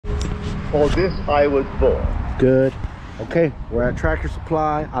For this I was born. Good. Okay, we're at Tractor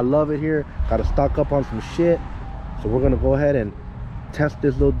Supply. I love it here. Got to stock up on some shit. So we're gonna go ahead and test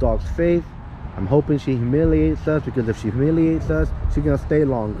this little dog's faith. I'm hoping she humiliates us, because if she humiliates us, she's gonna stay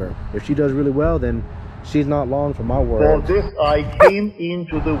longer. If she does really well, then she's not long for my world. For this I came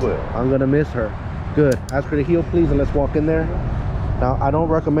into the world. I'm gonna miss her. Good. Ask her to heel, please, and let's walk in there. Now, I don't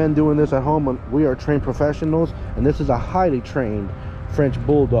recommend doing this at home. We are trained professionals, and this is a highly trained French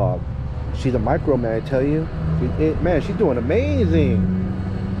bulldog. She's a micro, man, I tell you. Man, she's doing amazing.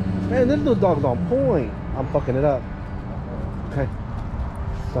 Man, this little dog's on point. I'm fucking it up. Okay.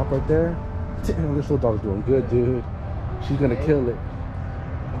 Stop right there. Damn, this little dog's doing good, dude. She's gonna kill it.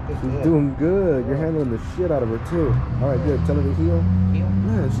 She's doing good. You're handling the shit out of her, too. All right, good. Tell her to heel.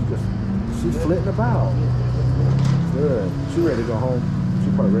 Man, she's flitting about. Good. She's ready to go home.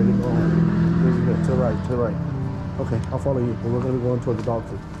 She's probably ready to go home. Really good. To the right, to the right. Okay, I'll follow you. But we're going to be going towards the dog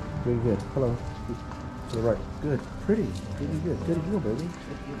food. Really good. Hello. To the right. Good. Pretty. Really good. Good heel, baby.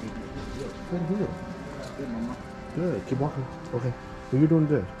 Good heel. Good. Keep walking. Okay. Well, you're doing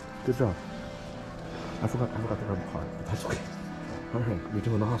good. Good job. I forgot to grab the card, but that's okay. All right. You're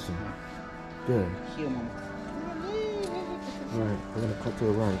doing awesome. Good. Heel, mama. All right. We're going to cut to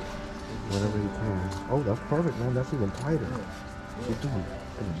the right. Whenever you can. Oh, that's perfect, man. That's even tighter. You're doing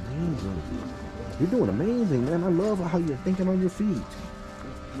amazing. You're doing amazing, man. I love how you're thinking on your feet.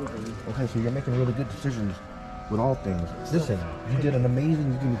 Okay, so you're making really good decisions with all things. Listen, you did an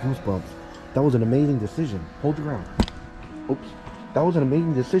amazing, you gave me goosebumps. That was an amazing decision. Hold your ground. Oops. That was an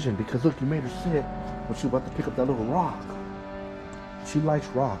amazing decision, because look, you made her sit when she was about to pick up that little rock. She likes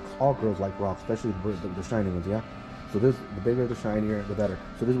rocks. All girls like rocks, especially the shiny ones, yeah? So this, the bigger, the shinier, the better.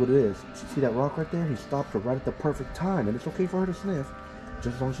 So this is what it is. See that rock right there? He stopped her right at the perfect time. And it's okay for her to sniff,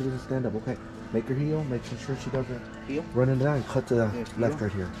 just as long as she doesn't stand up. Okay, make her heel, make sure she doesn't run into that, and cut to the left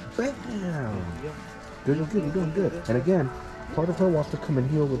right here. Bam! Good, you're good, you're doing good. And again, part of her wants to come and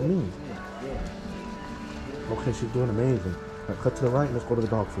heel with me. Okay, she's doing amazing. All right, cut to the right, let's go to the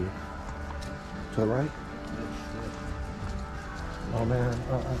dog food. To the right. Oh man,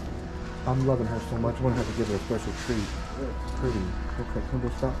 I'm loving her so much. I'm gonna have to give her a special treat. Pretty. Okay, can we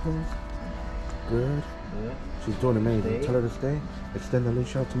stop, please? Good. She's doing amazing. Tell her to stay. Extend the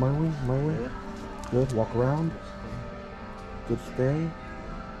leash out to my way. Good. Walk around. Good. Stay.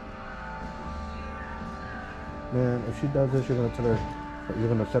 Man, if she does this, you're gonna tell her, you're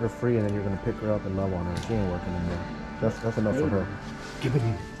gonna set her free, and then you're gonna pick her up and love on her. She ain't working anymore. That's enough for her. Give it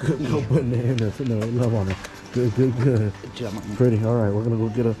in. Good. Go put in there. No, love on her. Good. Good job, pretty. All right, we're gonna go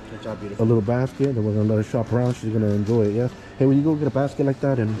get a little basket, and we're gonna let her shop around. She's gonna enjoy it. Yes. Hey, will you go get a basket like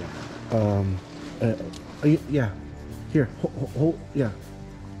that? And yeah. Here, hold. Yeah.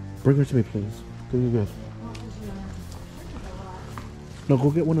 Bring her to me, please. Good. No, go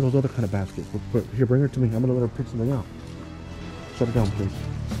get one of those other kind of baskets. Here, bring her to me. I'm gonna let her pick something out. Shut it down, please.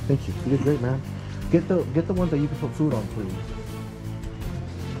 Thank you. You did great, man. Get the ones that you can put food on, please.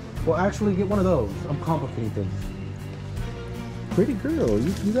 Well, actually, get one of those. I'm complicating things. Pretty girl,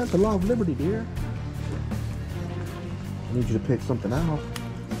 you got the law of liberty, dear. I need you to pick something out.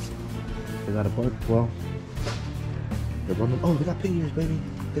 They got a bunch. Well, they're running. Oh, they got pig ears, baby.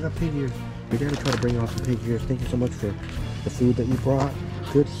 They got pig ears. Your daddy tried to bring out some pig ears. Thank you so much for the food that you brought.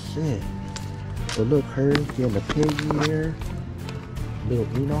 Good shit. So look, her getting a pig ear. Little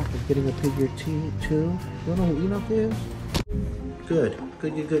Enoch is getting a pig ear too. You don't know who Enoch is? Good.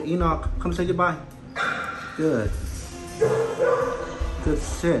 Enoch, come say goodbye. Good. Good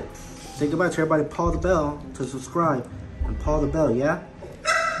shit. Say goodbye to everybody. Paw the bell to subscribe. And paw the bell, yeah?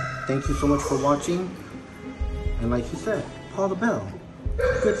 Thank you so much for watching. And like he said, paw the bell.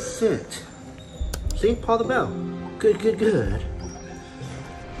 Good shit. See? Paw the bell. Good.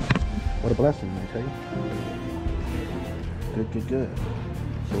 What a blessing, I tell you. Good.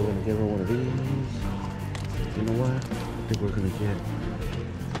 So we're gonna give her one of these. You know what? I think we're gonna get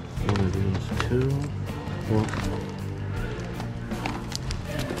one of these too. Well,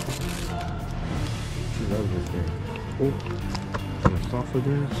 she loves this thing. Oh, I'm gonna softer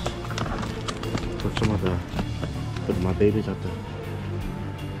this. Put my babies at the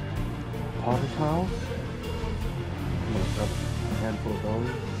potter's house. I'm gonna grab a handful of those.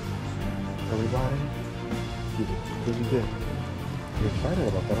 Everybody, good. You're excited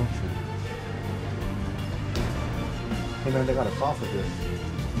about that, aren't you? Hey man, they got a sauce with this.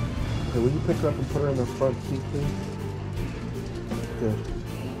 Okay, will you pick her up and put her in the front seat, please? Good.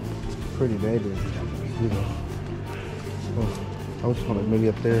 Pretty baby. You know. Oh, I was just gonna maybe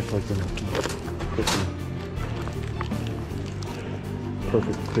up there so I can put some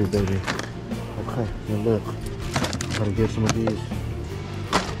perfect pretty baby. Okay, now look. Gotta get some of these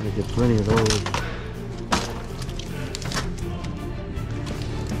gonna get plenty of those.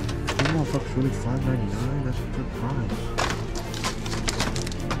 These motherfuckers really $5.99. That's a good price.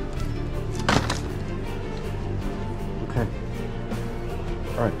 Okay.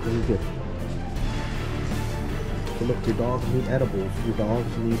 Alright, really good. So look, your dogs need edibles. Your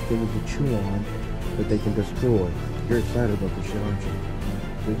dogs need things to chew on that they can destroy. You're excited about this shit, aren't you?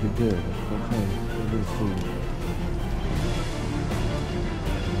 Good, good, good. Okay, good food.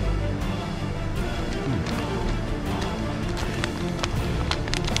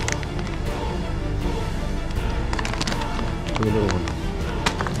 For the little ones.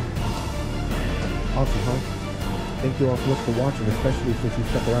 Awesome, huh? Thank you all so much for watching, especially since you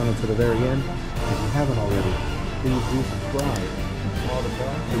stuck around until the very end. If you haven't already, please do subscribe and follow the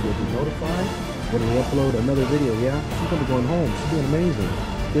bell so you'll be notified when we upload another video. Yeah, she's gonna be going home. She's doing amazing.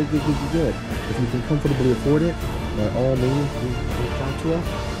 Good, good, good, good, good. If you can comfortably afford it, by all means, reach out to us.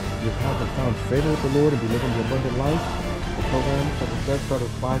 If you haven't found favor with the Lord and be living the abundant life, the program, like I said, started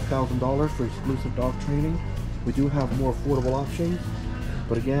at $5,000 for exclusive dog training. We do have more affordable options,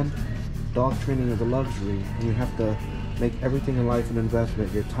 but again, dog training is a luxury, and you have to make everything in life an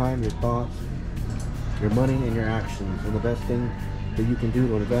investment. Your time, your thoughts, your money, and your actions. And the best thing that you can do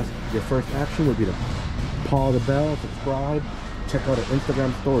to invest your first action would be to paw the bell, subscribe, check out our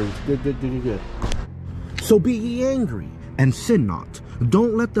Instagram stories. Good, good, good, good. So be ye angry and sin not.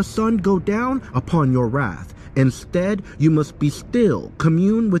 Don't let the sun go down upon your wrath. Instead, you must be still,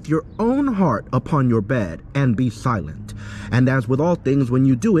 commune with your own heart upon your bed, and be silent. And as with all things, when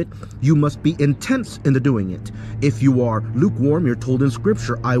you do it, you must be intense in the doing it. If you are lukewarm, you're told in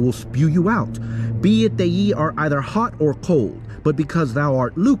Scripture, I will spew you out. Be it that ye are either hot or cold, but because thou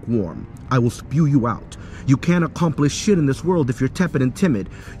art lukewarm, I will spew you out. You can't accomplish shit in this world if you're tepid and timid.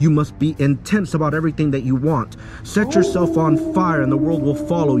 You must be intense about everything that you want. Set yourself on fire and the world will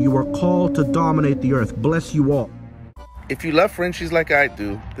follow. You are called to dominate the earth. Bless you all. If you love Frenchies like I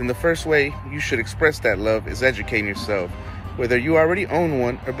do, then the first way you should express that love is educating yourself. Whether you already own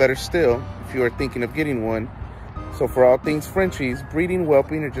one, or better still, if you are thinking of getting one. So for all things Frenchies, breeding,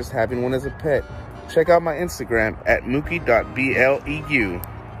 whelping, or just having one as a pet, check out my Instagram at mookie.bleu.